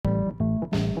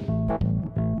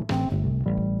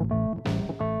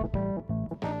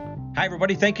Hi,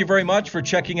 everybody. Thank you very much for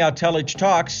checking out Tellage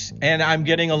Talks, and I'm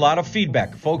getting a lot of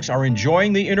feedback. Folks are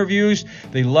enjoying the interviews.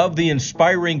 They love the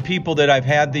inspiring people that I've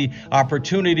had the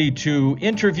opportunity to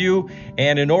interview,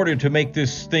 and in order to make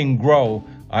this thing grow,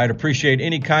 I'd appreciate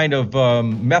any kind of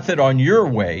method on your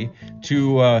way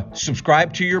to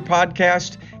subscribe to your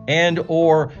podcast and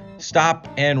or stop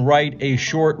and write a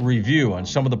short review. On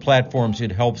some of the platforms,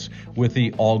 it helps with the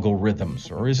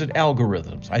algorithms. Or is it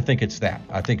algorithms? I think it's that.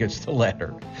 I think it's the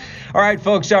latter. All right,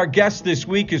 folks, our guest this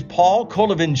week is Paul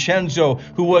Colavincenzo,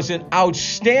 who was an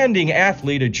outstanding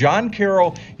athlete at John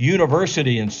Carroll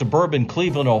University in suburban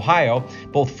Cleveland, Ohio,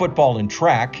 both football and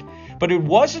track. But it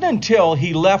wasn't until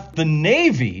he left the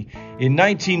Navy in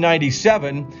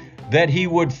 1997 that he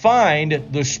would find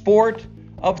the sport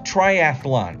of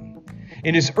triathlon.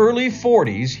 In his early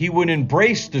 40s, he would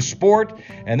embrace the sport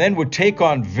and then would take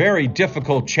on very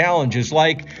difficult challenges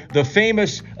like the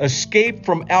famous Escape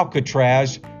from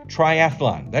Alcatraz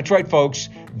triathlon. That's right, folks.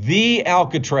 The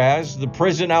Alcatraz, the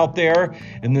prison out there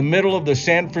in the middle of the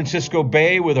San Francisco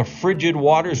Bay with the frigid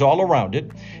waters all around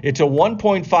it. It's a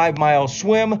 1.5-mile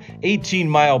swim,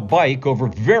 18-mile bike over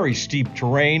very steep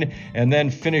terrain, and then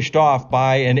finished off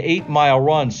by an 8-mile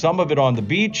run, some of it on the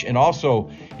beach, and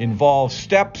also involves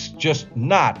steps, just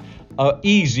not an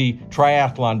easy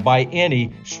triathlon by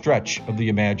any stretch of the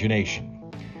imagination.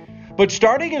 But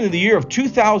starting in the year of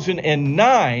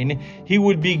 2009, he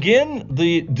would begin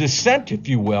the descent, if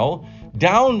you will,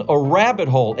 down a rabbit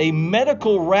hole, a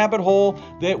medical rabbit hole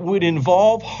that would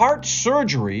involve heart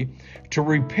surgery to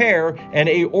repair an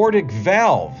aortic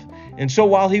valve. And so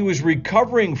while he was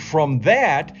recovering from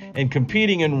that and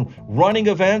competing in running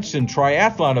events and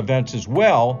triathlon events as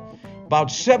well,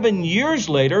 about 7 years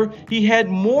later, he had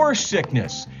more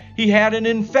sickness. He had an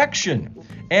infection.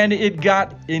 And it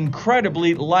got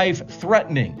incredibly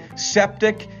life-threatening,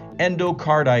 septic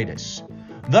endocarditis.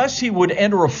 Thus, he would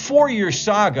enter a 4-year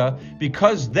saga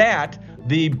because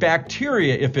the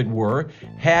bacteria, if it were,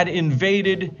 had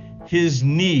invaded his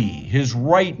knee, his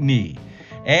right knee.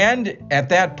 And at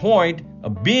that point,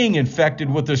 being infected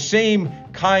with the same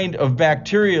kind of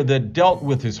bacteria that dealt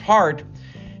with his heart,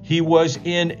 he was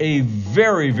in a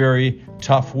very, very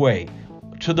tough way,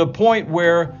 to the point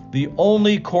where the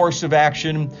only course of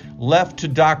action left to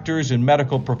doctors and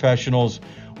medical professionals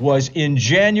was in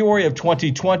January of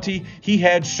 2020, he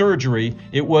had surgery.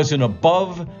 It was an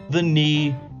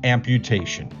above-the-knee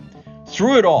amputation.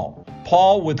 Through it all,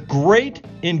 Paul, with great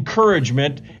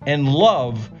encouragement and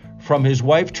love from his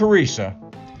wife, Teresa,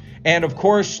 and of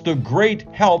course, the great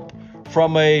help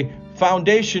from a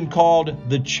foundation called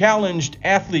the Challenged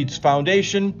Athletes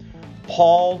Foundation,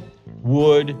 Paul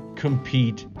would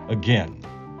compete again.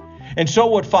 And so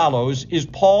what follows is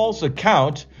Paul's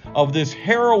account of this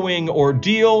harrowing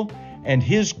ordeal and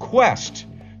his quest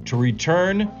to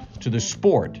return to the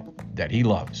sport that he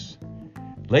loves.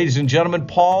 Ladies and gentlemen,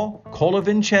 Paul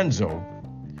Colavincenzo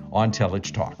on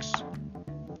Tellage Talks.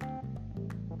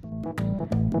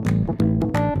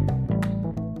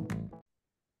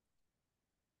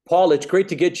 Paul, it's great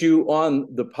to get you on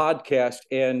the podcast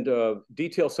and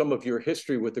detail some of your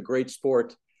history with the great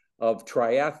sport of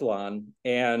triathlon.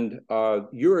 And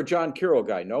you're a John Carroll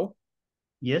guy, no?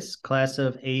 Yes, class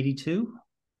of 82.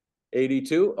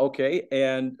 82, okay.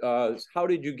 And how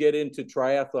did you get into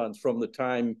triathlons from the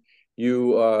time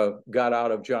you got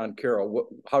out of John Carroll?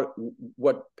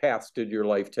 What paths did your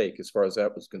life take as far as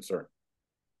that was concerned?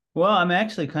 Well, I'm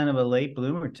actually kind of a late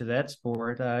bloomer to that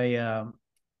sport.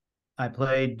 I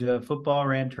played football,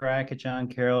 ran track at John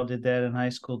Carroll, did that in high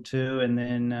school too. And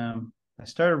then I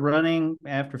started running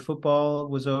after football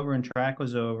was over and track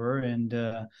was over. And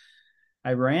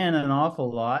I ran an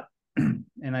awful lot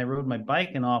and I rode my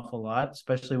bike an awful lot,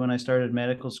 especially when I started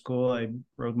medical school. I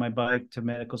rode my bike to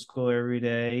medical school every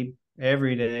day,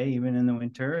 even in the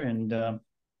winter. And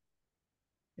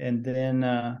then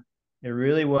it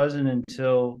really wasn't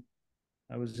until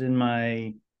I was in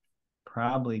my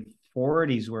probably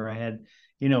 40s where I had,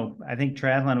 I think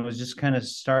triathlon was just kind of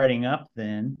starting up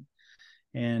then.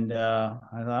 And I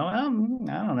thought, well, I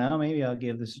don't know, maybe I'll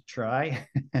give this a try.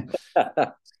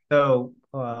 So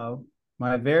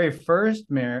my very first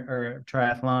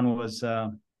triathlon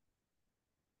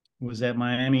was at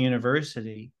Miami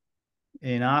University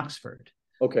in Oxford.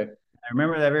 Okay. I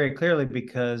remember that very clearly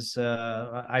because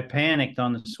I panicked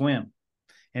on the swim.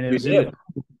 And it was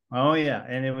oh yeah,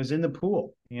 and it was in the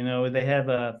pool. They have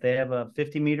a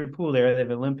 50-meter pool there. They have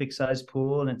an Olympic-sized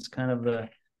pool, and it's kind of the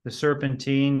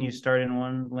serpentine. You start in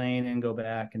one lane and go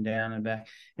back and down and back.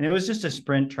 And it was just a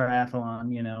sprint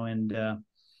triathlon, and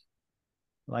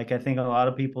like I think a lot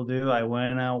of people do, I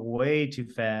went out way too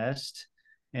fast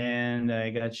and I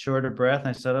got short of breath. And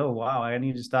I said, "Oh wow, I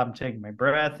need to stop and take my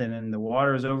breath." And then the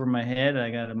water was over my head.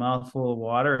 I got a mouthful of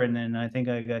water, and then I think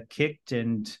I got kicked,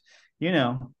 and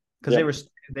because Yeah.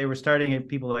 they were starting at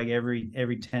people like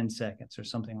every 10 seconds or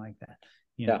something like that.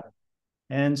 You Yeah. know.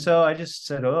 And so I just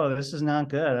said, "Oh, this is not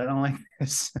good. I don't like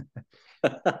this."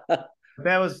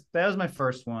 That was my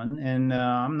first one, and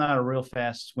I'm not a real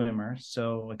fast swimmer,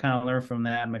 so I kind of learned from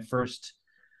that. My first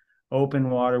open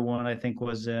water one, I think,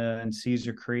 was in um,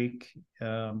 Caesar Creek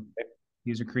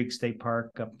State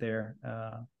Park up there,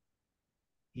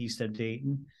 east of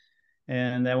Dayton,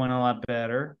 and that went a lot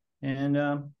better. And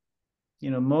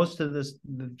most of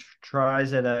the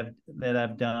tries that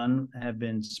I've done have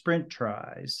been sprint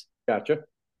tries, Gotcha.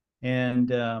 and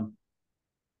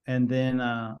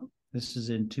then this is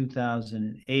in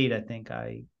 2008. I think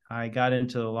I got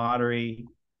into the lottery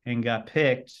and got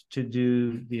picked to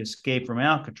do the Escape from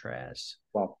Alcatraz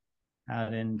Wow.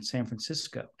 out in San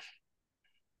Francisco.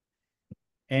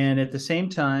 And at the same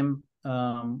time,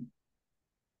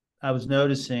 I was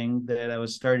noticing that I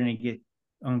was starting to get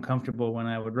uncomfortable when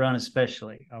I would run,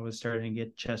 especially. I was starting to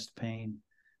get chest pain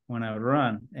when I would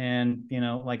run. And,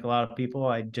 like a lot of people,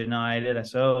 I denied it. I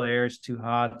said, oh, the air is too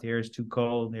hot, the air is too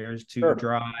cold, the air is too Sure.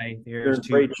 dry, the air You're is in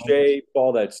too great cold. shape,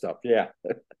 all that stuff. Yeah.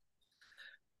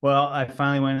 Well, I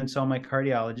finally went and saw my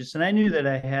cardiologist, and I knew that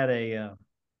I had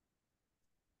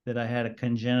a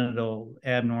congenital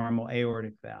abnormal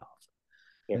aortic valve.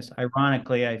 Yeah. This,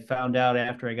 ironically, I found out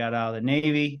after I got out of the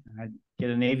Navy. I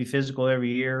get a Navy physical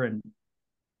every year and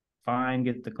fine,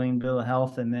 get the clean bill of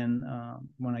health. And then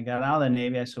when I got out of the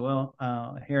Navy, I said, well,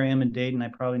 here I am in Dayton. I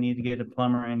probably need to get a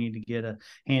plumber. I need to get a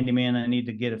handyman. I need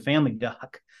to get a family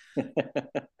doc.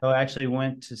 So I actually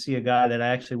went to see a guy that I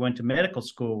actually went to medical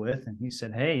school with. And he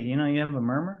said, hey, you have a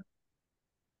murmur?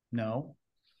 No.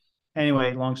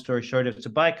 Anyway, long story short, it's a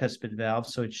bicuspid valve,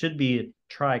 so it should be a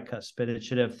tricuspid. It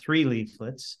should have 3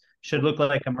 leaflets. Should look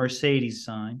like a Mercedes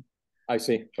sign. I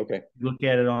see. Okay. Look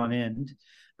at it on end,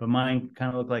 but mine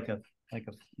kind of looked like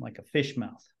a fish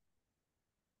mouth.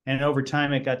 And over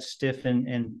time, it got stiff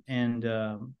and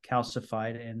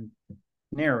calcified and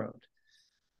narrowed.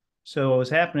 So what was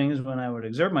happening is when I would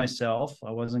exert myself, I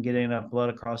wasn't getting enough blood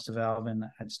across the valve, and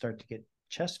I'd start to get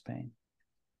chest pain.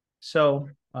 So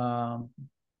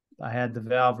I had the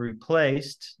valve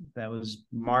replaced. That was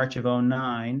March of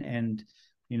 2009. And,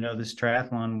 this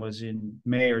triathlon was in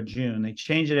May or June. They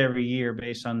change it every year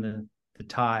based on the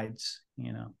tides,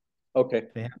 Okay.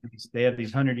 They have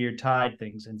these 100-year tide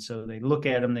things. And so they look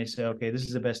at them, they say, okay, this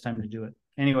is the best time to do it.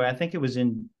 Anyway, I think it was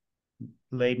in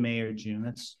late May or June.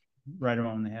 That's right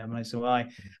around when they have. And I said, well,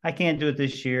 I can't do it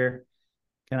this year.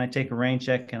 Can I take a rain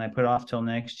check? Can I put it off till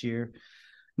next year?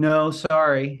 No,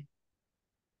 sorry.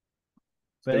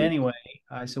 But anyway,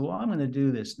 I said, well, I'm going to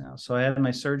do this now. So I had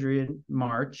my surgery in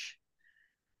March,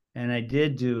 and I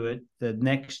did do it the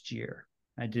next year.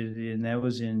 I did it, and that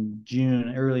was in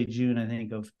June, early June, I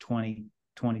think, of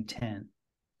 2010.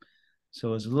 So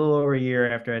it was a little over a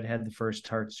year after I'd had the first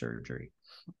heart surgery.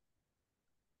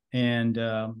 And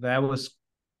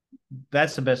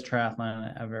that's the best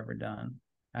triathlon I've ever done.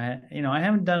 I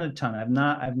haven't done a ton.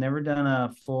 I've never done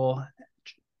a full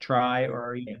try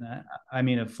or even a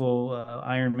full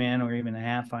Ironman or even a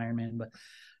half Ironman, but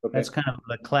that's kind of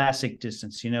the classic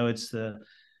distance. It's the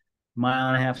 1.5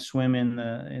 mile swim in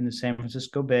the San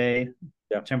Francisco Bay.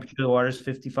 Yeah. Temperature of the water is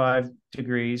 55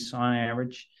 degrees on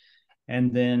average,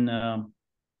 and then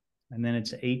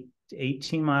it's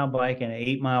 18-mile bike and an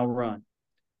 8-mile run.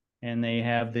 And they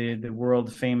have the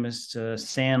world famous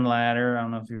sand ladder. I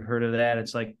don't know if you've heard of that.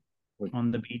 It's like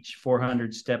on the beach,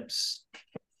 400 steps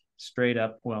straight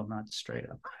up. Well, not straight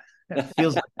up. It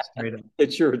feels like straight up.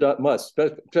 It sure must,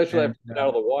 especially after you get out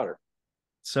of the water.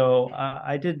 So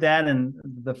I did that. And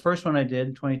the first one I did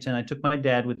in 2010, I took my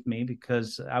dad with me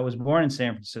because I was born in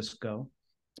San Francisco.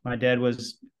 My dad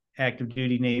was active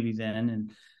duty Navy then,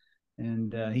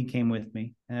 and he came with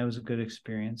me, and that was a good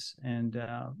experience. And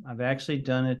I've actually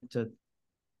done it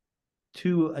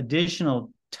 2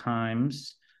 additional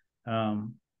times.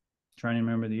 Trying to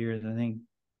remember the years. I think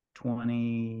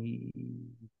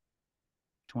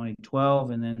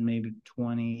 2012, and then maybe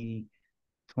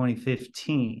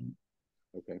 2015.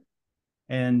 Okay.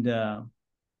 And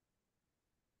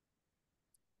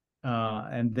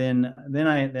then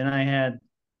I had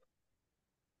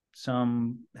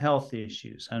some health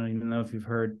issues. I don't even know if you've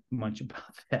heard much about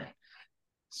that.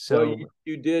 So well,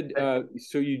 you did.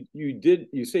 So you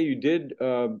say you did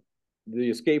the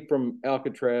Escape from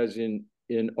Alcatraz in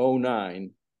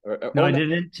 2009. No, I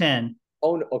did it in 10.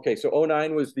 Oh, okay. So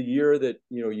 2009 was the year that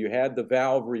you had the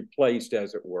valve replaced,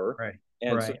 as it were. Right.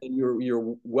 And so Right. then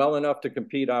you're well enough to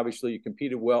compete. Obviously, you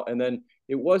competed well, and then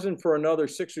it wasn't for another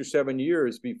 6 or 7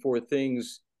 years before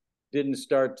things didn't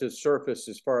start to surface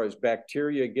as far as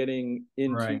bacteria getting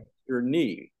into Right. your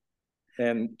knee.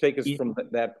 And take us from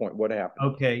that point. What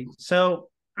happened? Okay. So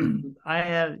I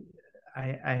had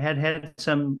I had had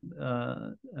some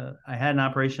I had an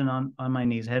operation on my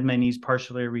knees. I had my knees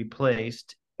partially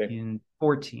replaced Okay. in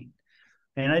 14,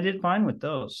 and I did fine with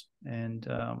those. And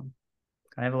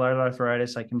I have a lot of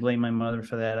arthritis. I can blame my mother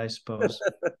for that, I suppose,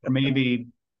 or maybe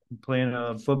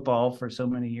playing football for so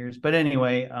many years. But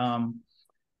anyway,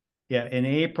 yeah, in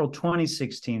April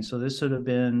 2016, so this would have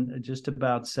been just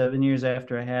about 7 years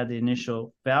after I had the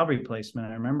initial valve replacement.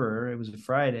 I remember it was a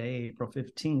Friday, April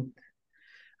 15th.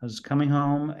 I was coming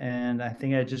home and I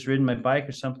think I had just ridden my bike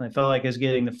or something. I felt like I was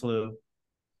getting the flu.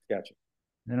 Gotcha.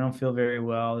 I don't feel very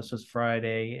well. This was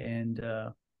Friday. And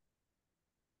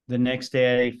the next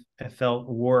day I felt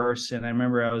worse. And I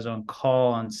remember I was on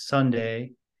call on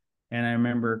Sunday. And I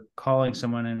remember calling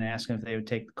someone and asking if they would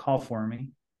take the call for me,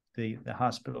 the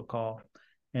hospital call.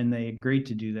 And they agreed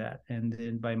to do that. And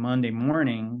then by Monday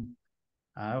morning,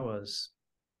 I was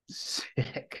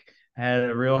sick. I had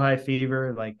a real high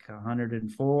fever, like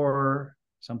 104,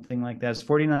 something like that. I was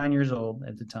 49 years old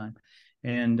at the time.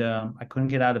 And I couldn't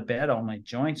get out of bed. All my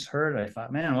joints hurt. I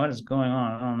thought, man, what is going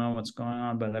on? I don't know what's going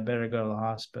on, but I better go to the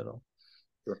hospital.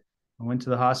 Sure. I went to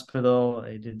the hospital.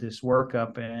 They did this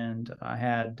workup, and I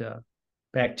had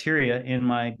bacteria in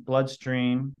my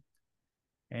bloodstream.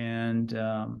 And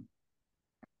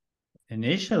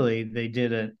initially, they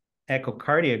did an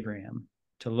echocardiogram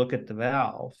to look at the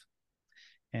valve.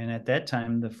 And at that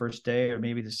time, the first day or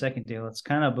maybe the second day, it's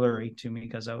kind of blurry to me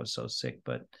because I was so sick.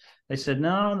 But they said,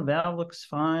 no, the valve looks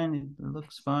fine. It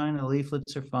looks fine. The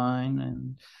leaflets are fine.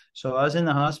 And so I was in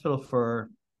the hospital for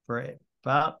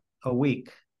about a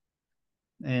week.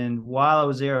 And while I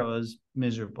was there, I was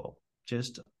miserable,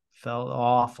 just felt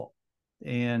awful.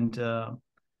 And I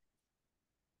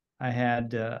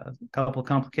had a couple of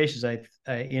complications. I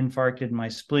infarcted my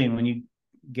spleen. When you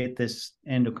get this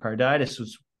endocarditis,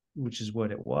 which is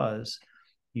what it was,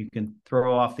 you can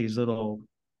throw off these little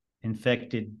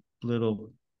infected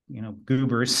little,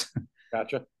 goobers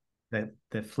Gotcha. that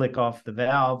flick off the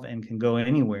valve and can go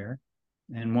anywhere.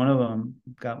 And one of them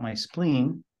got my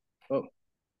spleen, Oh,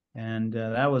 and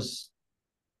that was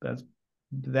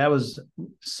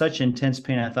such intense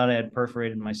pain. I thought I had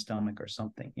perforated my stomach or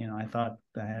something. I thought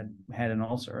I had an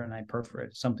ulcer and I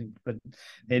perforated something, but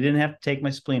they didn't have to take my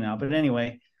spleen out. But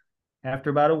anyway, after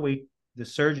about a week, the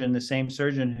same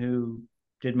surgeon who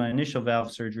did my initial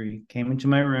valve surgery, came into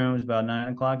my room. It was about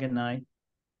 9 o'clock at night.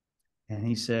 And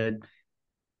he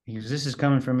goes, this is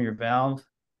coming from your valve.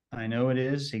 I know it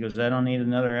is. He goes, I don't need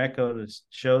another echo to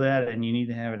show that, and you need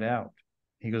to have it out.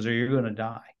 He goes, or you're going to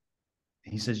die.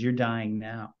 He says, you're dying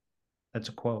now. That's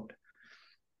a quote.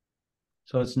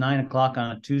 So it's 9 o'clock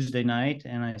on a Tuesday night.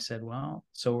 And I said, well,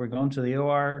 so we're going to the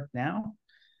OR now?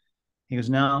 He goes,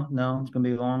 no, it's going to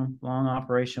be a long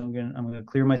operation. I'm going to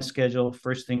clear my schedule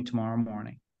first thing tomorrow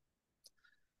morning.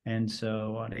 And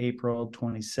so on April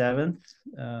 27th,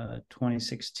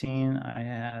 2016, I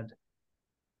had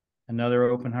another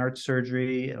open heart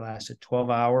surgery. It lasted 12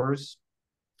 hours.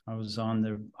 I was on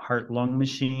the heart-lung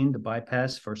machine, the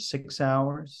bypass, for 6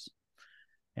 hours.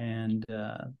 And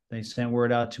they sent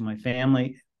word out to my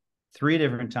family 3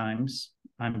 different times,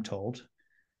 I'm told,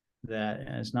 that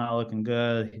it's not looking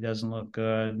good. He doesn't look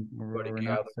good. we're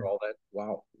not all that.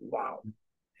 Wow.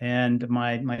 And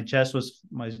my chest was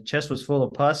full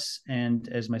of pus. And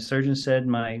as my surgeon said,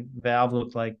 my valve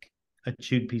looked like a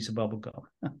chewed piece of bubble gum.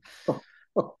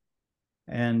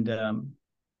 And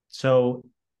so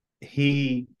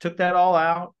he took that all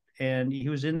out, and he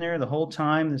was in there the whole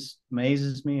time. This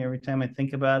amazes me every time I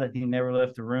think about it. He never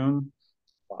left the room.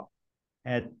 Wow.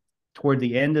 Toward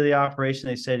the end of the operation,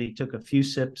 they said he took a few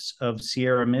sips of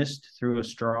Sierra Mist through a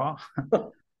straw.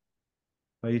 But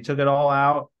he took it all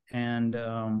out and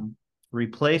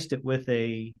replaced it with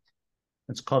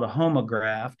it's called a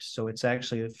homograft. So it's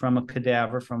actually from a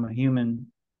cadaver, from a human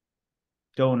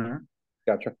donor.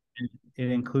 Gotcha.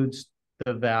 It includes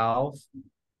the valve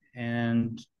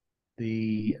and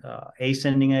the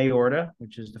ascending aorta,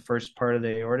 which is the first part of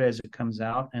the aorta as it comes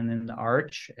out, and then the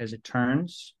arch as it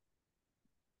turns,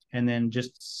 and then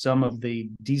just some of the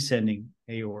descending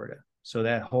aorta. So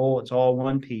it's all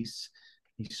one piece.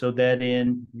 He sewed that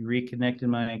in. He reconnected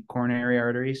my coronary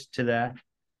arteries to that.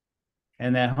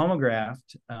 And that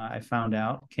homograft, I found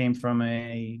out, came from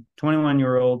a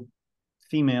 21-year-old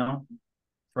female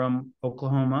from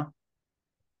Oklahoma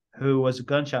who was a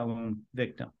gunshot wound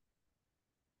victim.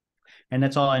 And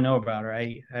that's all I know about her.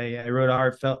 I wrote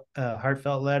a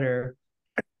heartfelt letter,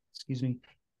 excuse me,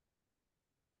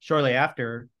 shortly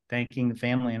after, thanking the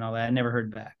family and all that. I never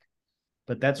heard back,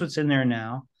 but that's what's in there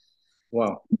now.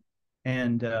 Wow.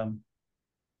 And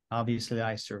obviously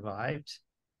I survived.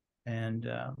 And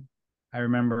I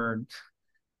remember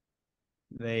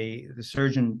the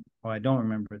surgeon, well, I don't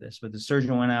remember this, but the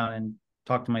surgeon went out and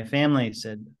talked to my family and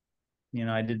said,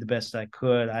 I did the best I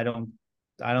could. I don't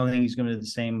think he's going to do the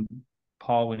same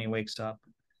Paul when he wakes up.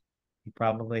 He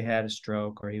probably had a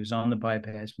stroke, or he was on the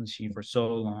bypass machine for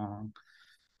so long.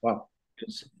 Wow.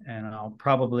 And I'll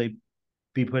probably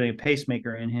be putting a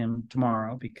pacemaker in him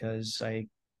tomorrow, because I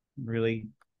really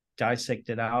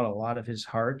dissected out a lot of his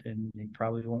heart, and he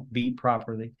probably won't beat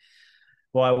properly.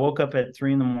 Well, I woke up at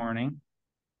 3 a.m.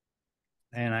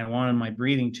 and I wanted my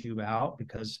breathing tube out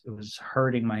because it was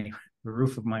hurting the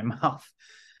roof of my mouth.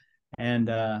 And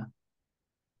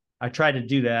I tried to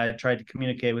do that. I tried to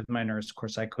communicate with my nurse. Of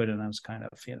course, I couldn't. I was kind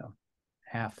of,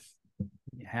 half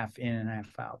in and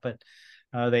half out. But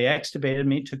they extubated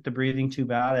me, took the breathing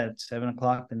tube out at 7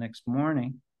 o'clock the next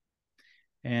morning.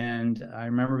 And I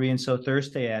remember being so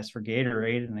thirsty, I asked for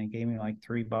Gatorade, and they gave me like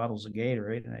 3 bottles of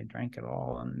Gatorade, and I drank it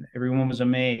all. And everyone was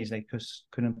amazed. They just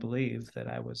couldn't believe that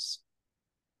I was.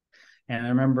 And I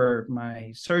remember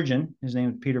my surgeon, his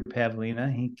name was Peter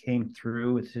Pavlina. He came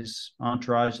through with his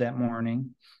entourage that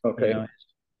morning. Okay. His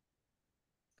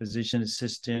physician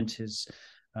assistant, his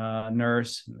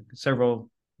nurse, several,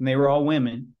 and they were all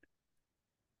women.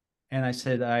 And I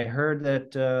said, I heard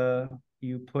that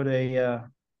you put a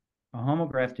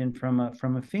homograft in from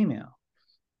a female.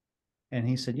 And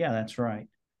he said, yeah, that's right.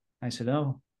 I said,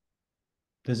 oh,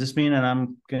 does this mean that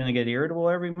I'm going to get irritable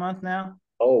every month now?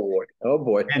 Oh boy. Oh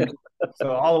boy. And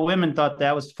so all the women thought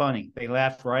that was funny. They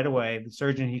laughed right away. The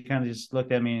surgeon, he kind of just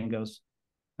looked at me and goes,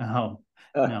 oh,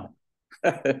 no.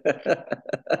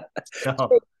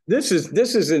 So, this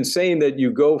is insane that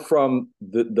you go from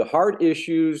the heart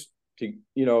issues to,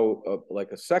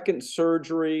 like a second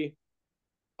surgery.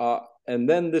 And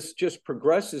then this just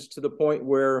progresses to the point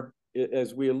where,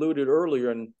 as we alluded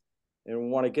earlier, and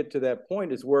want to get to that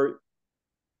point, is where,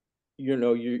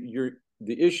 you're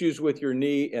the issues with your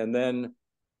knee. And then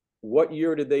what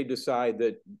year did they decide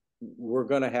that we're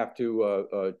going to have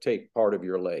to take part of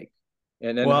your leg?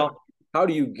 And then how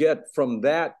do you get from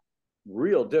that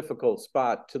real difficult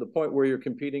spot to the point where you're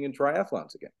competing in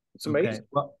triathlons again? It's amazing.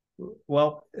 Okay.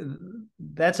 Well,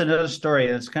 that's another story.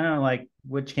 It's kind of like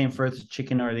which came first, the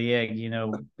chicken or the egg,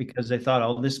 because they thought,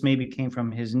 oh, this maybe came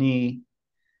from his knee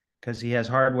because he has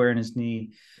hardware in his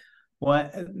knee.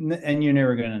 Well, and you're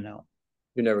never going to know.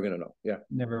 You're never going to know. Yeah.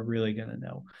 Never really going to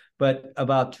know. But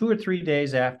about 2 or 3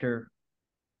 days after,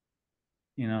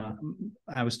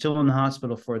 I was still in the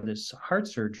hospital for this heart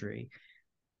surgery,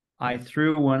 I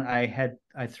threw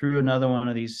another one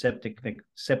of these septic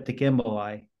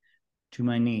emboli to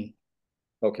my knee.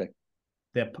 Okay.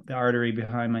 The artery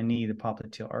behind my knee, the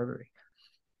popliteal artery.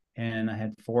 And I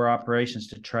had 4 operations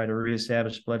to try to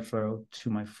reestablish blood flow to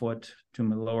my foot, to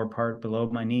my lower part below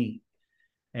my knee.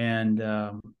 And,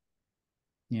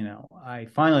 I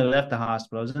finally left the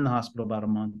hospital. I was in the hospital about a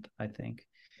month, I think.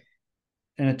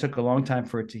 And it took a long time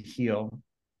for it to heal.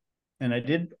 And I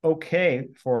did okay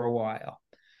for a while.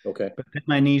 Okay. But then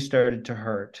my knee started to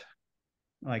hurt.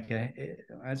 Like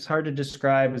it's hard to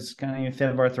describe. It's kind of, if you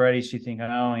have arthritis, you think,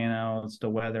 oh, it's the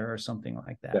weather or something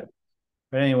like that. Yeah.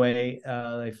 But anyway,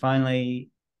 I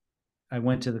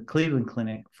went to the Cleveland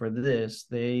Clinic for this.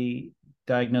 They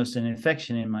diagnosed an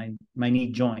infection in my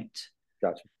knee joint.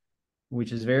 Gotcha.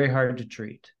 Which is very hard to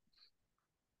treat.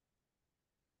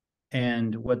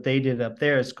 And what they did up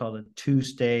there is called a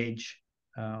 2-stage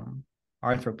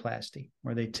arthroplasty,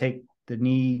 where they take the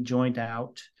knee joint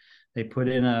out. They put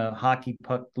in a hockey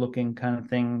puck looking kind of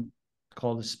thing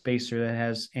called a spacer that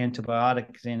has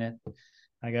antibiotics in it.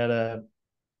 I got a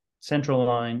central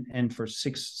line, and for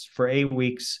 8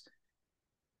 weeks,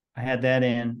 I had that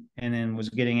in, and then was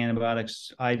getting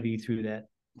antibiotics IV through that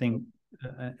thing.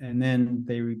 And then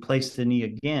they replaced the knee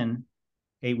again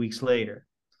 8 weeks later.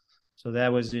 So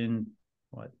that was in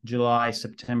July,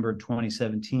 September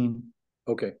 2017.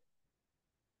 Okay.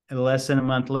 And less than a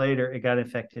month later, it got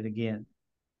infected again.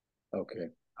 Okay.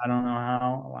 I don't know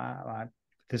how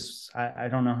I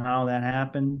don't know how that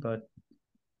happened, but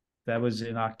that was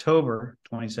in October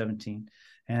 2017.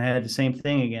 And I had the same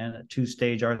thing again, a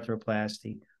 2-stage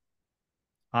arthroplasty.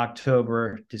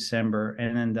 October, December,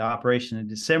 and then the operation in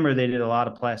December, they did a lot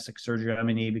of plastic surgery on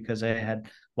my knee because I had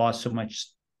lost so much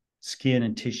skin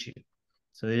and tissue.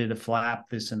 So they did a flap,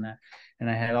 this and that. And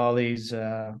I had all these,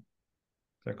 they're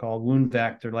called wound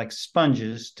vac. They're like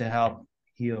sponges to help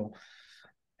heal.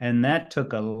 And that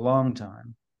took a long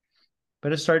time,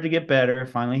 but it started to get better,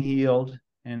 finally healed.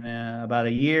 And about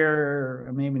a year,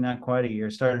 or maybe not quite a year,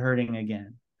 started hurting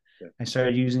again. Yeah. I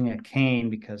started using a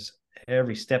cane because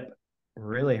every step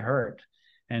really hurt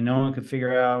and no one could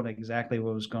figure out exactly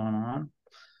what was going on.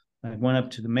 I went up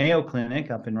to the Mayo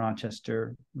Clinic up in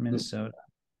Rochester, Minnesota,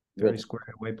 30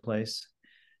 square away place.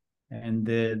 And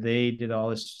they did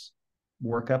all this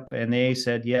workup and they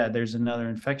said, yeah, there's another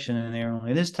infection in there.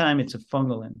 Only this time it's a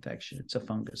fungal infection. It's a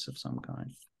fungus of some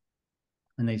kind.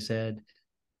 And they said,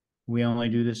 we only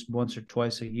do this once or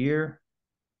twice a year.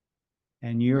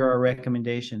 And you're our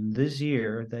recommendation this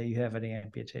year that you have it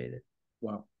amputated.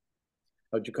 Wow.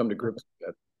 How'd you come to grips with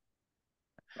that?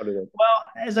 Well,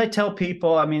 as I tell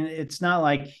people, I mean, it's not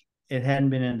like it hadn't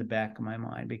been in the back of my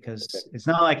mind because it's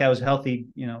not like I was healthy,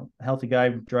 healthy guy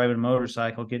driving a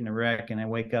motorcycle, getting a wreck, and I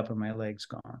wake up and my leg's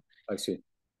gone. I see.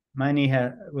 My knee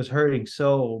was hurting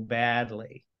so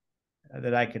badly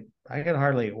that I could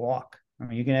hardly walk. I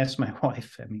mean, you can ask my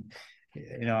wife. I mean,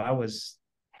 I was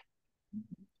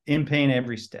in pain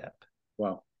every step.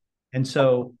 Wow. And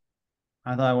so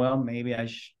I thought, well, maybe I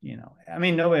should, I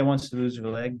mean, nobody wants to lose their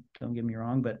leg, don't get me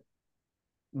wrong, but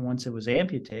once it was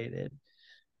amputated,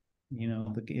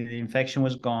 the infection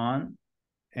was gone.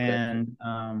 And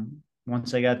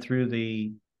once I got through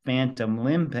the phantom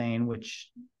limb pain,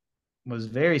 which was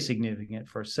very significant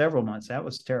for several months, that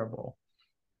was terrible.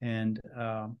 And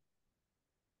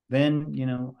then,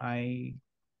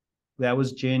 that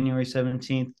was January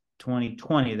 17th,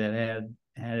 2020 that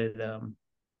had it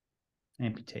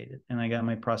amputated. And I got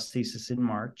my prosthesis in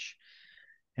March.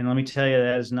 And let me tell you,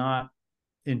 that is not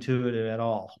intuitive at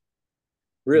all.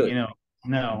 Really?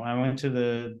 No, I went to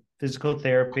the physical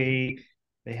therapy.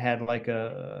 They had like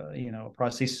a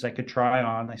prosthesis I could try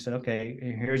on. I said, okay,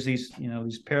 here's these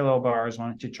parallel bars. Why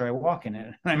don't you try walking it?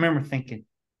 And I remember thinking,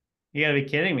 you gotta be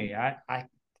kidding me. I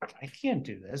can't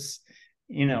do this.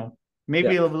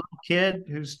 Maybe a little kid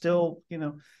who still,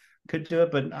 could do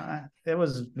it, but it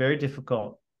was very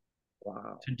difficult.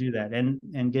 Wow. To do that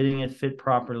and getting it fit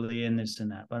properly and this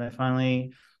and that. But I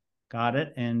finally got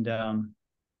it and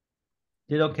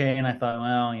did okay. And I thought,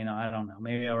 well, I don't know.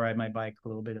 Maybe I'll ride my bike a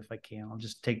little bit if I can. I'll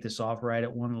just take this off, ride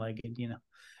it one-legged,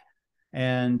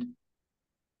 And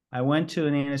I went to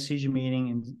an anesthesia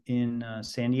meeting in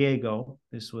San Diego.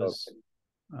 This was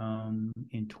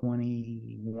in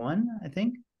 21, I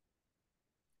think.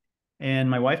 And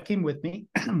my wife came with me.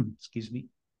 Excuse me.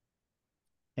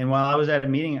 And while I was at a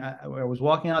meeting, I was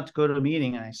walking out to go to a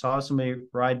meeting and I saw somebody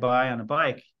ride by on a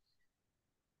bike.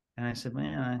 And I said,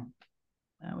 man,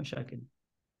 I wish I could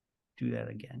do that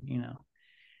again,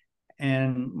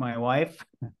 And my wife,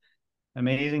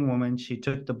 amazing woman, she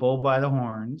took the bull by the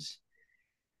horns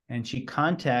and she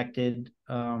contacted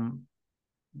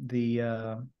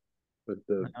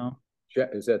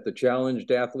is that the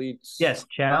Challenged Athletes? Yes,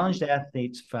 Challenged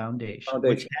Athletes Foundation,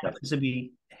 which happens to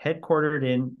be headquartered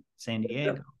in San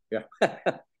Diego. Yeah.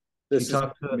 She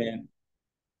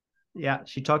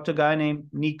talked to a guy named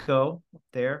Nico up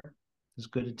there. His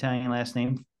good Italian last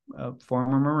name,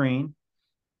 former Marine.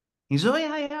 He said, oh, yeah,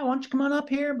 why don't you come on up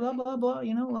here, blah, blah, blah.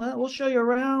 We'll show you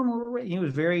around. He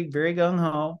was very, very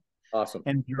gung-ho. Awesome.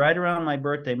 And right around my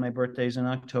birthday, my birthday's in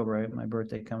October. I have my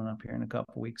birthday coming up here in a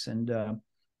couple of weeks. And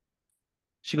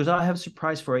she goes, I have a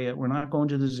surprise for you. We're not going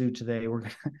to the zoo today.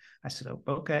 I said, oh,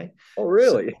 okay. Oh,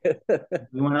 really? So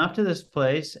we went up to this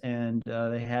place and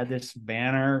they had this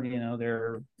banner,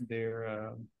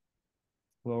 their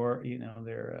floor,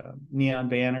 their neon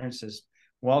banner. It says,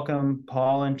 welcome,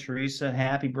 Paul and Teresa.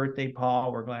 Happy birthday,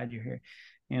 Paul. We're glad you're here.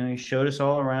 He showed us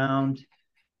all around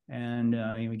and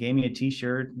he gave me a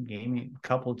t-shirt, gave me a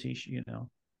couple of t-shirts,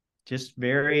 just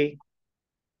very,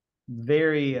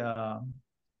 very,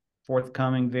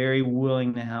 forthcoming, very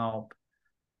willing to help.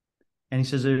 And he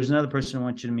says, there's another person I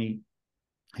want you to meet.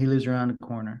 He lives around the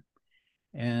corner.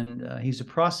 And he's a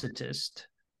prosthetist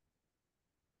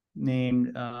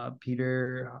named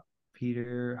Peter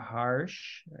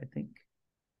Harsh, I think.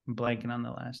 I'm blanking on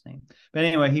the last name. But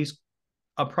anyway, he's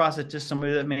a prosthetist,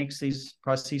 somebody that makes these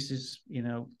prostheses,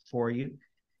 for you.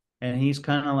 And he's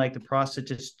kind of like the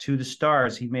prosthetist to the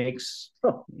stars. He makes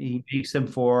them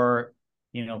for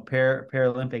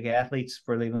Paralympic athletes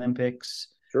for the Olympics.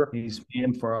 Sure. He's made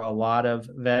them for a lot of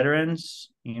veterans,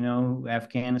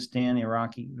 Afghanistan,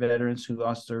 Iraqi veterans who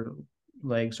lost their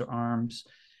legs or arms.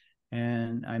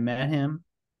 And I met him.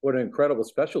 What an incredible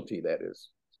specialty that is.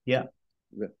 Yeah.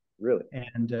 Really.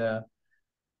 And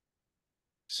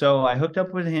so I hooked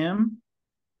up with him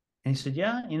and he said,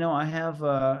 yeah, I have,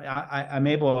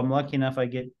 I'm lucky enough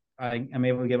I'm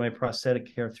able to get my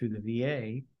prosthetic care through the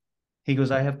VA. he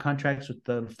goes, I have contracts with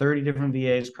the 30 different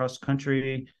VAs across the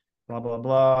country, blah, blah,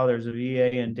 blah. There's a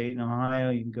VA in Dayton,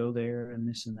 Ohio. You can go there and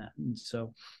this and that. And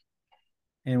so,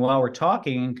 and while we're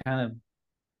talking and kind of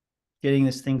getting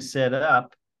this thing set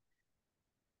up,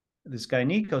 this guy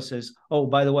Nico says, "Oh,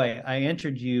 by the way, I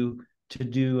entered you to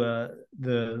do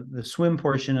the swim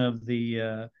portion of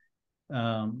the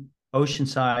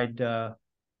Oceanside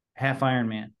half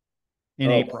Ironman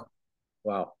in April."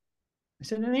 Wow! I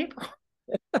said, "In April."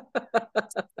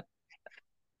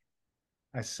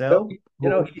 I said, so,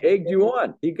 he egged you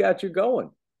on. He got you going,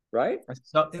 right?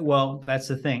 So, well, that's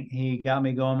the thing. He got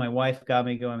me going. My wife got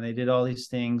me going. They did all these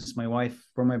things. My wife,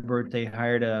 for my birthday,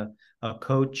 hired a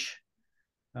coach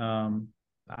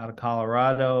out of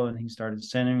Colorado, and he started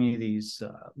sending me these,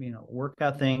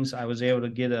 workout things. I was able to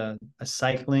get a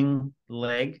cycling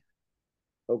leg.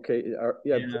 Okay.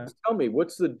 Please tell me,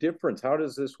 what's the difference? How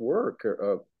does this work?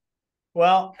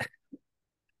 Well,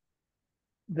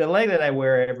 the leg that I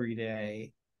wear every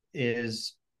day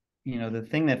is, the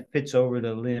thing that fits over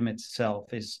the limb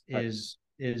itself is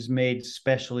made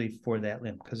specially for that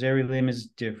limb, because every limb is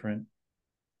different.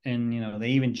 And,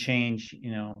 they even change,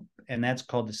 and that's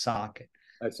called the socket.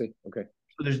 I see. Okay.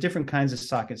 So there's different kinds of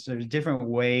sockets. There's different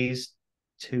ways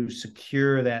to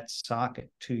secure that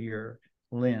socket to your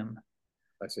limb.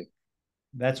 I see.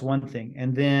 That's one thing.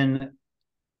 And then,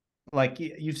 like,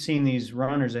 you've seen these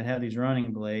runners that have these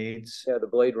running blades. Yeah, the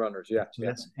blade runners. Yeah.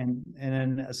 So and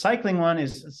then a cycling one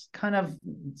is kind of,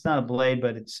 it's not a blade,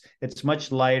 but it's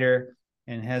much lighter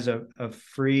and has a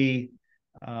free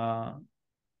rotation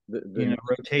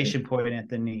point at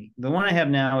the knee. The one I have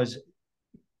now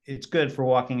it's good for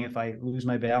walking. If I lose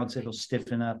my balance, it'll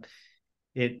stiffen up.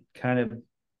 It kind of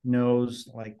knows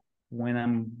like when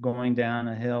I'm going down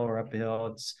a hill or up a hill.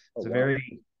 It's a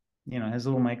very, has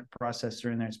a little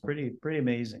microprocessor in there. It's pretty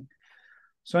amazing.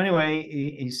 So anyway,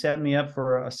 he set me up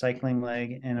for a cycling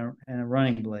leg and a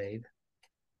running blade.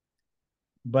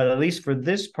 But at least for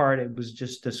this part, it was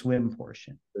just the swim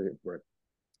portion. Right.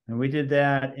 And we did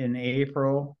that in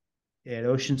April at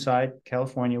Oceanside,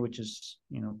 California, which is,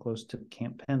 close to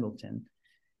Camp Pendleton.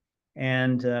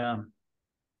 And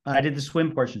I did the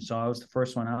swim portion. So I was the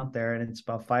first one out there, and it's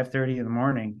about 5:30 in the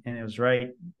morning, and it was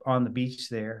right on the beach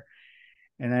there.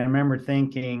 And I remember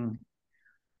thinking,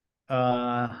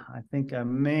 I think I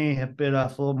may have bit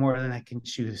off a little more than I can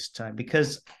chew this time,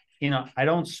 because, I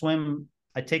don't swim.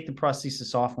 I take the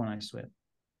prosthesis off when I swim.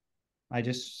 I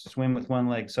just swim with one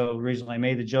leg. So originally I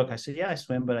made the joke. I said, yeah, I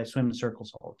swim, but I swim in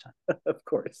circles all the time. Of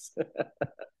course.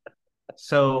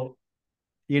 So,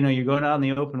 you're going out in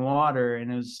the open water,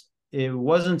 and it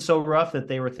wasn't so rough that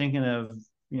they were thinking of,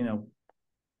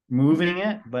 moving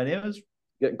it, but it was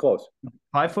getting close.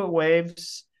 5-foot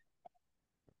waves.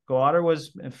 The water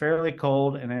was fairly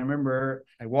cold. And I remember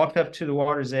I walked up to the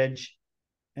water's edge,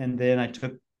 and then I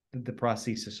took the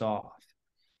prosthesis off.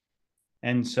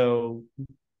 And so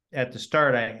at the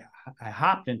start, I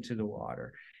hopped into the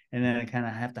water, and then I kind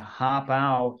of have to hop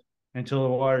out until the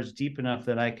water's deep enough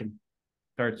that I can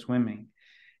start swimming.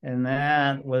 And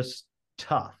that was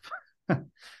tough.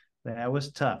 That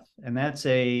was tough. And that's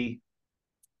the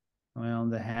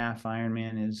half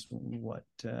Ironman is what?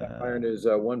 Iron is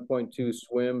 1.2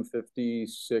 swim,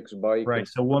 56 bike. Right.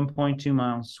 So 1.2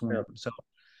 miles swim. Yeah. So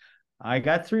I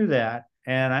got through that.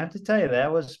 And I have to tell you,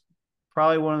 that was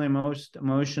probably one of the most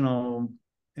emotional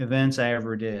events I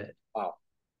ever did. Wow.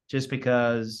 Just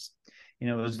because,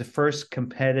 it was the first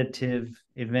competitive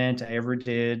event I ever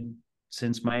did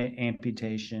since my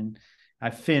amputation. I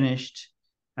finished.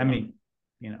 I mean,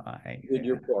 I did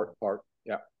your part.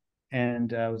 Yeah.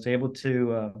 And I was able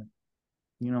to,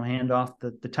 hand off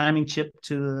the timing chip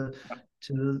to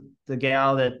the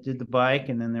gal that did the bike.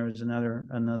 And then there was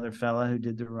another fella who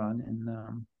did the run. And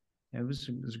it was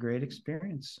a great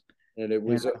experience. And it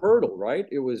was a hurdle, right?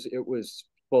 It was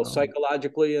both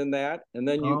psychologically in that, and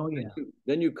then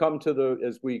you come to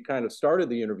as we kind of started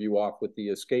the interview off with the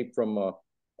escape from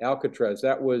Alcatraz.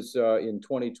 That was in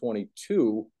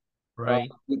 2022. Right.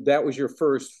 That was your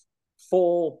first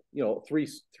full, three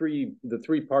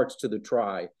parts to the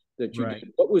try that you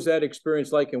did. What was that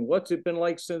experience like, and what's it been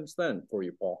like since then for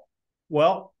you, Paul?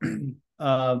 Well,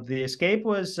 the escape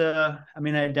was, I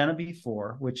had done it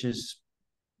before, which is,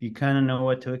 you kind of know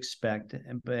what to expect.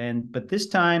 But this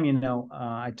time,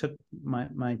 I took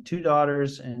my two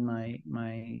daughters, and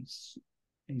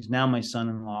he's now my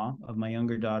son-in-law of my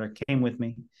younger daughter, came with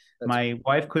me. My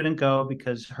wife couldn't go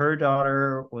because her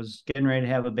daughter was getting ready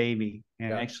to have a baby,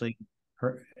 and actually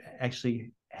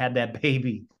had that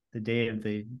baby the day of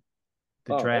the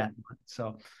triathlon.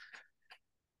 So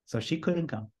she couldn't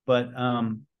come. But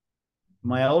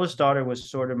my oldest daughter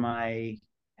was sort of my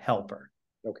helper.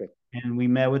 Okay. And we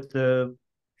met with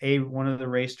one of the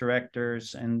race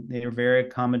directors, and they were very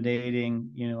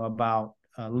accommodating, about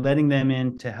letting them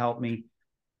in to help me.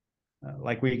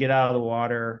 Like we get out of the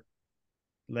water,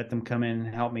 let them come in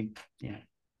and help me,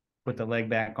 put the leg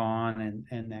back on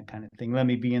and that kind of thing. Let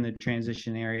me be in the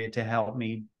transition area to help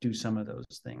me do some of those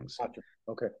things. Gotcha.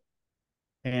 Okay.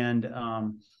 And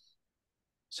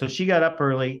so she got up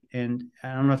early, and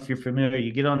I don't know if you're familiar,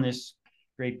 you get on this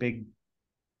great big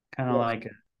kind of like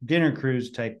a dinner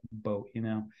cruise type boat,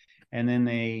 and then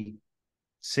they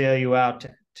sail you out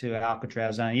to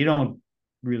Alcatraz. You don't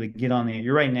really get on there.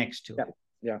 You're right next to it.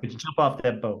 Yeah. But you jump off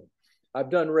that boat. I've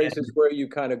done races where you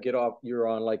kind of get off, you're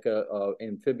on like a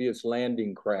amphibious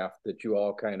landing craft that you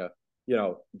all kind of,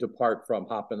 depart from,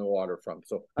 hop in the water from.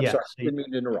 So I'm sorry, I didn't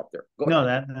mean to interrupt there. Go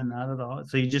ahead. No, not at all.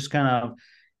 So you just kind of,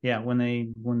 when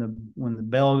the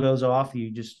bell goes off,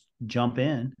 you just jump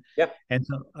in. Yeah. And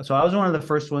so I was one of the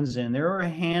first ones in. There were a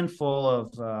handful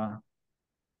of,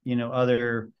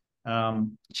 other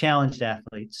challenged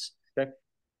athletes. Okay.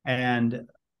 And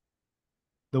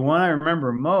the one I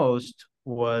remember most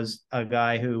was a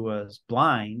guy who was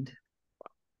blind,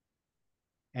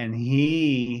 and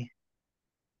he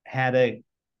had a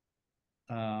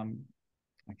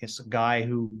guy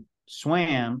who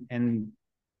swam, and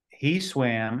he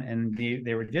swam, and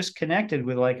they were disconnected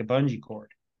with like a bungee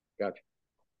cord. Gotcha.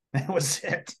 That was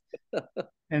it.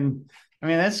 And I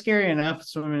mean, that's scary enough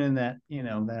swimming in that,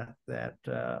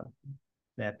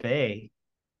 that bay.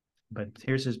 But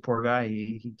here's this poor guy,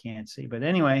 he can't see. But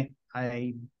anyway,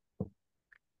 I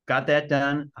got that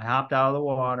done. I hopped out of the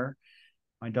water.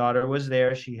 My daughter was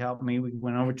there. She helped me. We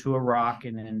went over to a rock,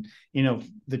 and then,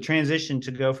 the transition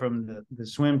to go from the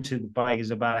swim to the bike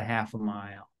is about a half a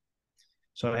mile.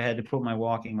 So I had to put my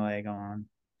walking leg on,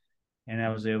 and I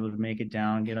was able to make it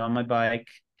down, get on my bike,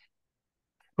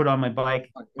 put on my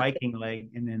biking leg,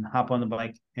 and then hop on the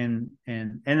bike. And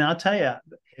I'll tell you,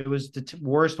 it was the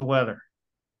worst weather.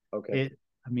 Okay.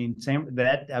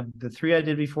 The three I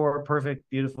did before, perfect,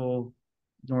 beautiful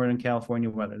Northern California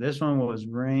weather. This one was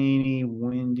rainy,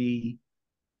 windy,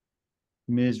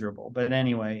 miserable. But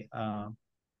anyway,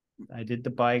 I did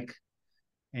the bike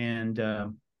and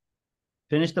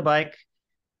finished the bike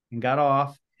and got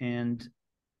off, and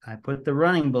I put the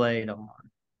running blade on,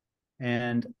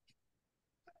 and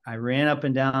I ran up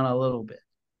and down a little bit,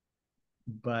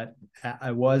 but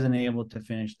I wasn't able to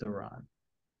finish the run.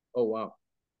 Oh, wow.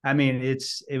 I mean,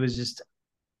 it was just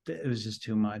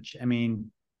too much. I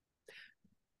mean,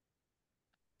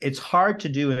 it's hard to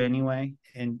do it anyway.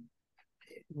 And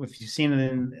if you've seen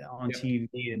it on TV,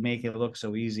 it make it look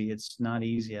so easy. It's not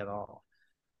easy at all.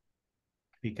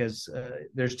 Because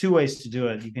there's two ways to do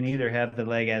it. You can either have the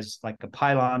leg as like a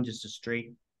pylon, just a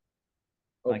straight,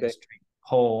 like a straight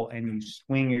pole, and you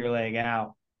swing your leg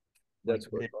out. That's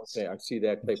what. Okay, I see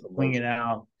that type of swing it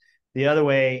out. The other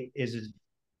way is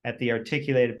at the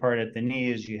articulated part at the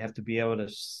knee, is you have to be able to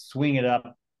swing it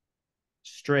up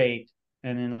straight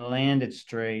and then land it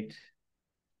straight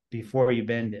before you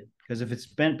bend it. Because if it's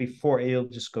bent before, it'll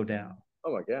just go down.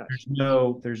 Oh my gosh.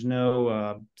 There's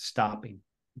no stopping.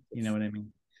 You know what I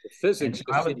mean? The physics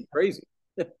just seem crazy.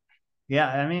 Yeah,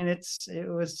 I mean, it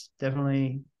was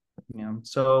definitely,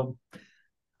 so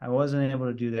I wasn't able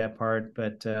to do that part,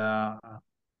 but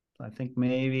I think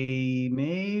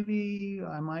maybe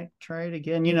I might try it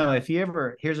again.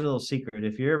 Here's a little secret.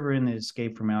 If you're ever in the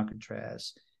Escape from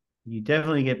Alcatraz, you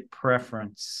definitely get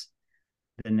preference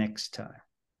the next time.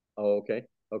 Oh, okay.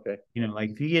 Okay.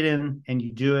 Like if you get in and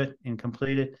you do it and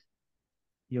complete it,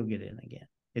 you'll get in again.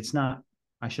 It's not,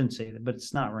 I shouldn't say that, but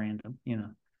it's not random, Yeah.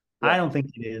 I don't think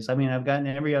it is. I mean, I've gotten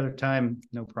every other time,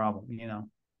 no problem,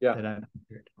 that I've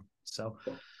heard. So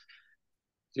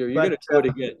you're going to do it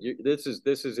again.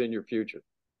 This is in your future.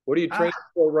 What are you training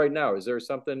for right now? Is there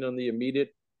something on the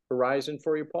immediate horizon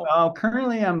for you, Paul? Oh,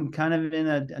 currently I'm kind of in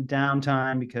a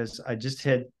downtime because I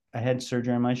had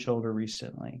surgery on my shoulder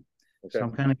recently. Okay. So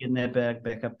I'm kind of getting that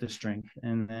back up to strength.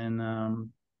 And then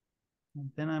I'm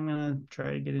going to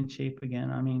try to get in shape again.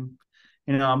 I mean,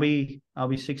 I'll be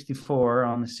 64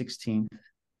 on the 16th.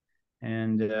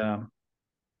 And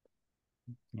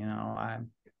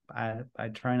I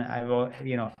try to,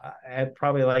 I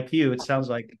probably like you, it sounds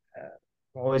like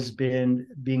always been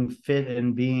being fit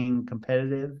and being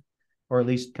competitive, or at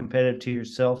least competitive to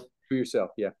yourself. To yourself,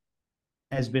 yeah.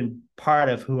 Has been part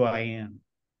of who I am.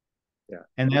 Yeah.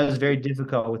 And that was very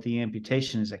difficult with the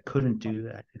amputation, is I couldn't do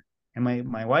that. And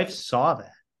my wife saw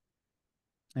that.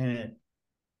 And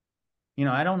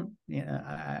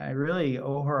I really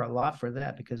owe her a lot for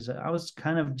that, because I was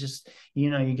kind of just,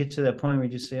 you get to that point where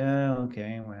you just say, oh,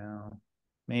 okay, well,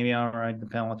 Maybe I'll ride the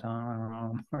Peloton, I don't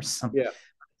know, or something. Yeah.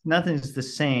 Nothing's the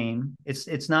same.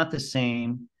 It's not the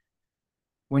same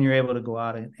when you're able to go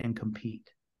out and compete.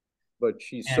 But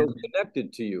she's so And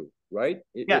connected to you, right?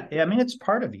 yeah, I mean, it's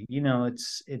part of you, and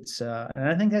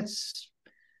I think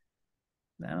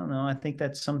I don't know, I think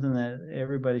that's something that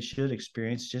everybody should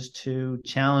experience, just to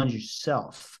challenge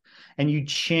yourself. And you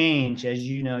change as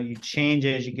you change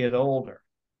as you get older.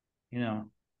 Yeah,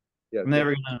 I'm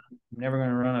never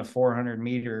gonna run a 400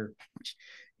 meter,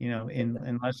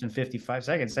 in less than 55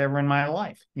 seconds ever in my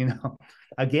life,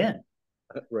 again.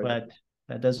 right. But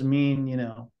that doesn't mean,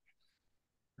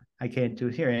 I can't do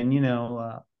it here. And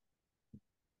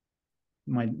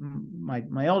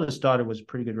my oldest daughter was a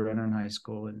pretty good runner in high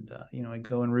school, and I'd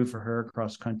go and root for her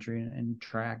cross country and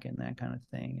track and that kind of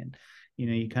thing. And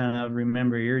you kind of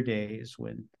remember your days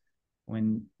when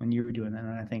you were doing that.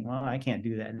 And I think, well, I can't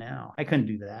do that now. I couldn't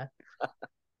do that.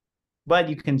 But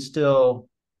you can still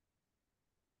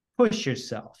push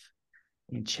yourself,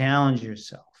 you challenge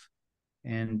yourself.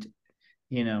 And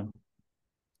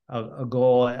a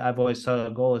goal, I've always thought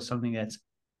a goal is something that's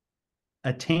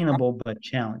attainable but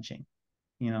challenging.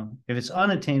 If it's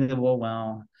unattainable,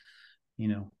 well,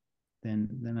 then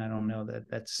I don't know,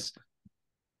 that's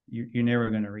you're never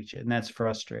going to reach it, and that's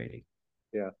frustrating.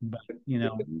 Yeah. But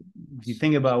if you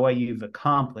think about what you've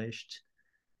accomplished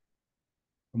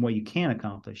and what you can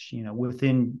accomplish,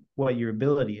 within what your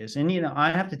ability is. And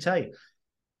I have to tell you,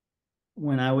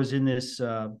 when I was in this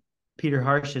Peter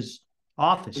Harsh's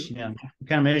office, you kind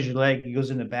of measure your leg, he goes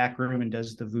in the back room and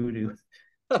does the voodoo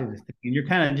to the thing. And you're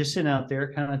kind of just sitting out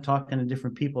there kind of talking to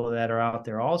different people that are out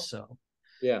there also.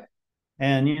 Yeah.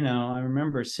 And I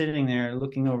remember sitting there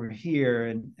looking over here,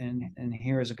 and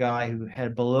here's a guy who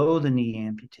had below the knee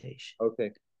amputation.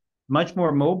 Okay. Much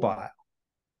more mobile.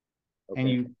 Okay. And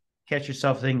you catch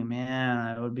yourself thinking,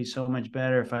 man, it would be so much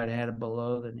better if I'd had it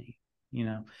below the knee,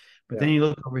 But then you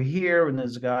look over here, and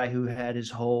there's a guy who had his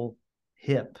whole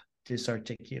hip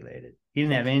disarticulated. He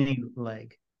didn't have any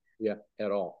leg. Yeah,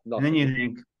 at all. Nothing. And then you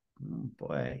think, oh,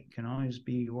 boy, it can always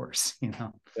be worse,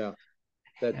 Yeah.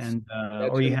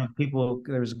 Or you have people.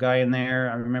 There was a guy in there.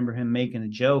 I remember him making a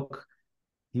joke.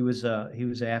 He was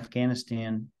an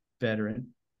Afghanistan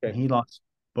veteran, and he lost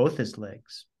both his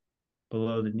legs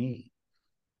below the knee.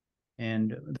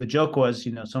 And the joke was,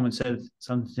 someone said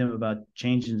something to him about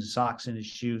changing the socks in his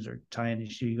shoes or tying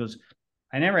his shoe. He goes,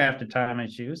 I never have to tie my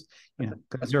shoes,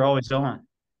 because they're always on.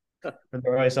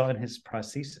 They're always on his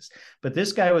prosthesis. But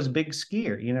this guy was a big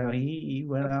skier. He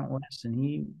went out west and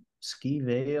he ski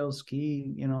Vail,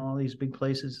 all these big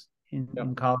places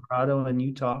in Colorado and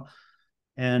Utah.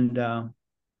 And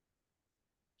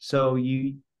so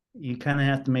you kind of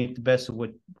have to make the best of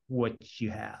what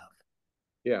you have.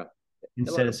 Yeah.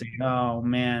 Instead of saying, oh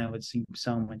man, it would seem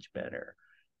so much better.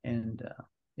 And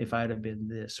if I'd have been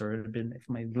this, or if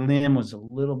my limb was a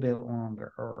little bit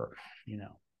longer, or.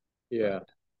 Yeah.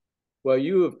 Well,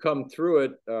 you have come through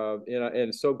it,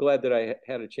 and so glad that I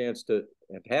had a chance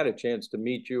to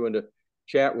meet you and to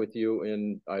chat with you.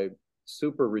 And I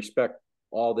super respect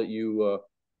all that you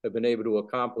have been able to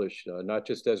accomplish, not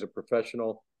just as a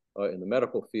professional in the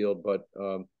medical field, but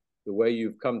the way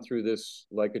you've come through this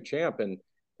like a champ. And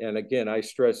again, I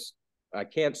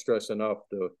can't stress enough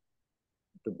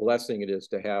the blessing it is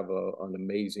to have an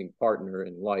amazing partner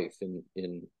in life,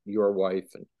 in your wife,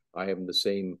 and I have the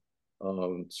same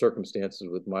circumstances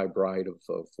with my bride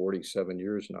of 47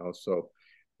 years now. So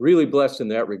really blessed in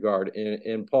that regard.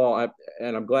 And Paul,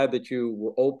 I'm glad that you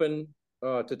were open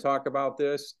to talk about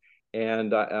this.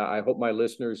 And I hope my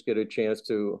listeners get a chance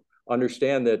to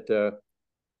understand that,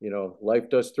 life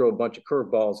does throw a bunch of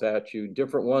curveballs at you,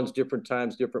 different ones, different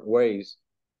times, different ways.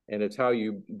 And it's how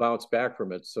you bounce back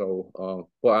from it. So,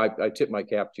 I tip my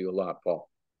cap to you a lot, Paul.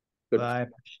 I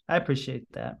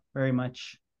appreciate that very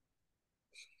much.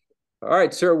 All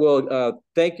right, sir. Well,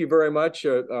 thank you very much.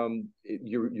 You're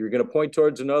going to point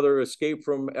towards another escape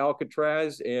from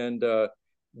Alcatraz and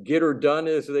get her done,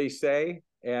 as they say.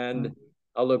 And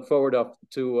I look forward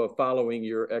to following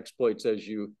your exploits as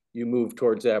you move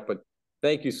towards that. But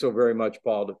thank you so very much,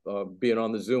 Paul, being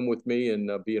on the Zoom with me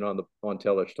and being on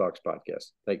Telich Talks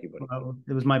podcast. Thank you, buddy. Well,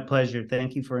 it was my pleasure.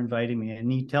 Thank you for inviting me.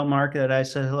 And you tell Mark that I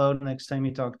said hello next time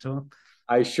you talk to him.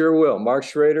 I sure will. Mark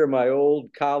Schrader, my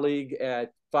old colleague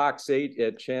at Fox 8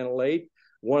 at Channel 8,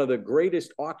 one of the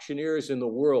greatest auctioneers in the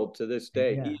world to this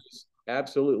day. Yeah. He's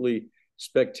absolutely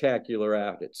spectacular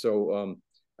at it. So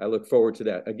I look forward to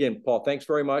that. Again, Paul, thanks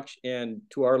very much. And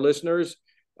to our listeners,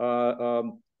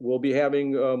 we'll be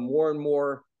having more and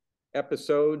more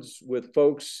episodes with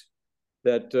folks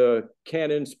that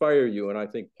can inspire you. And I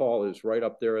think Paul is right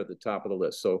up there at the top of the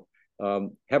list. So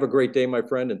Have a great day, my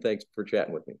friend, and thanks for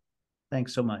chatting with me.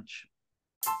 Thanks so much.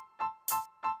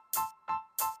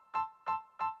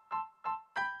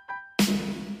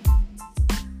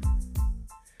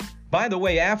 By the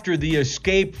way, after the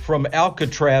escape from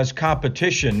Alcatraz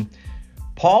competition,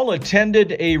 Paul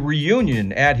attended a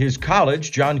reunion at his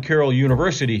college, John Carroll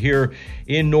University, here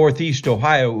in Northeast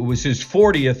Ohio. It was his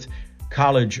 40th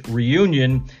college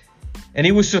reunion, and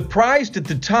he was surprised at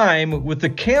the time with the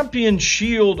Campion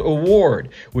Shield Award,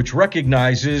 which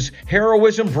recognizes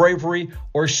heroism, bravery,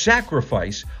 or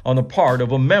sacrifice on the part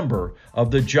of a member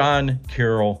of the John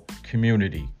Carroll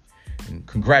community. And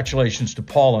congratulations to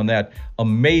Paul on that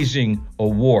amazing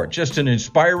award. Just an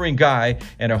inspiring guy,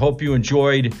 and I hope you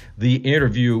enjoyed the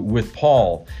interview with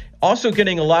Paul. Also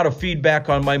getting a lot of feedback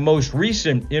on my most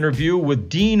recent interview with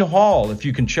Dean Hall. If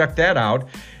you can check that out,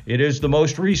 it is the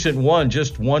most recent one,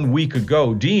 just 1 week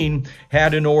ago. Dean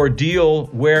had an ordeal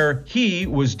where he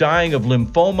was dying of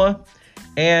lymphoma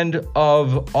and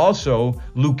of also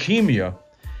leukemia.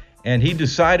 And he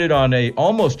decided on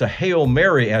almost a Hail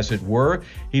Mary, as it were.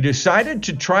 He decided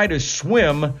to try to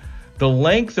swim the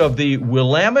length of the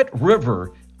Willamette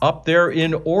River up there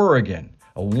in Oregon,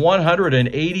 a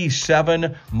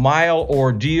 187-mile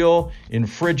ordeal in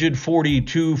frigid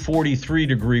 42,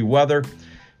 43-degree water,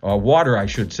 I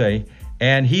should say.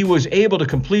 And he was able to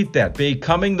complete that,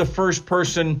 becoming the first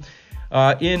person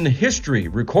in history,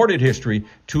 recorded history,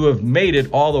 to have made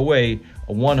it all the way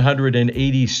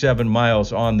 187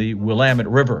 miles on the Willamette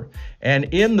River.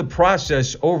 And in the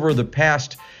process, over the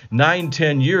past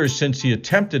 9-10 years since he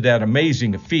attempted that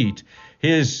amazing feat,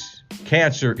 his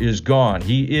cancer is gone.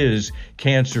 He is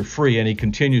cancer-free, and he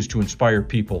continues to inspire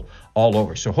people all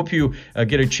over. So hope you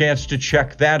get a chance to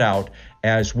check that out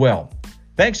as well.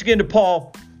 Thanks again to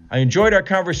Paul. I enjoyed our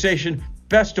conversation.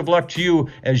 Best of luck to you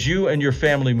as you and your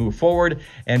family move forward.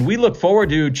 And we look forward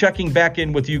to checking back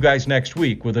in with you guys next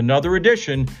week with another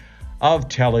edition of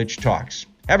Tellage Talks.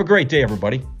 Have a great day,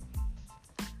 everybody.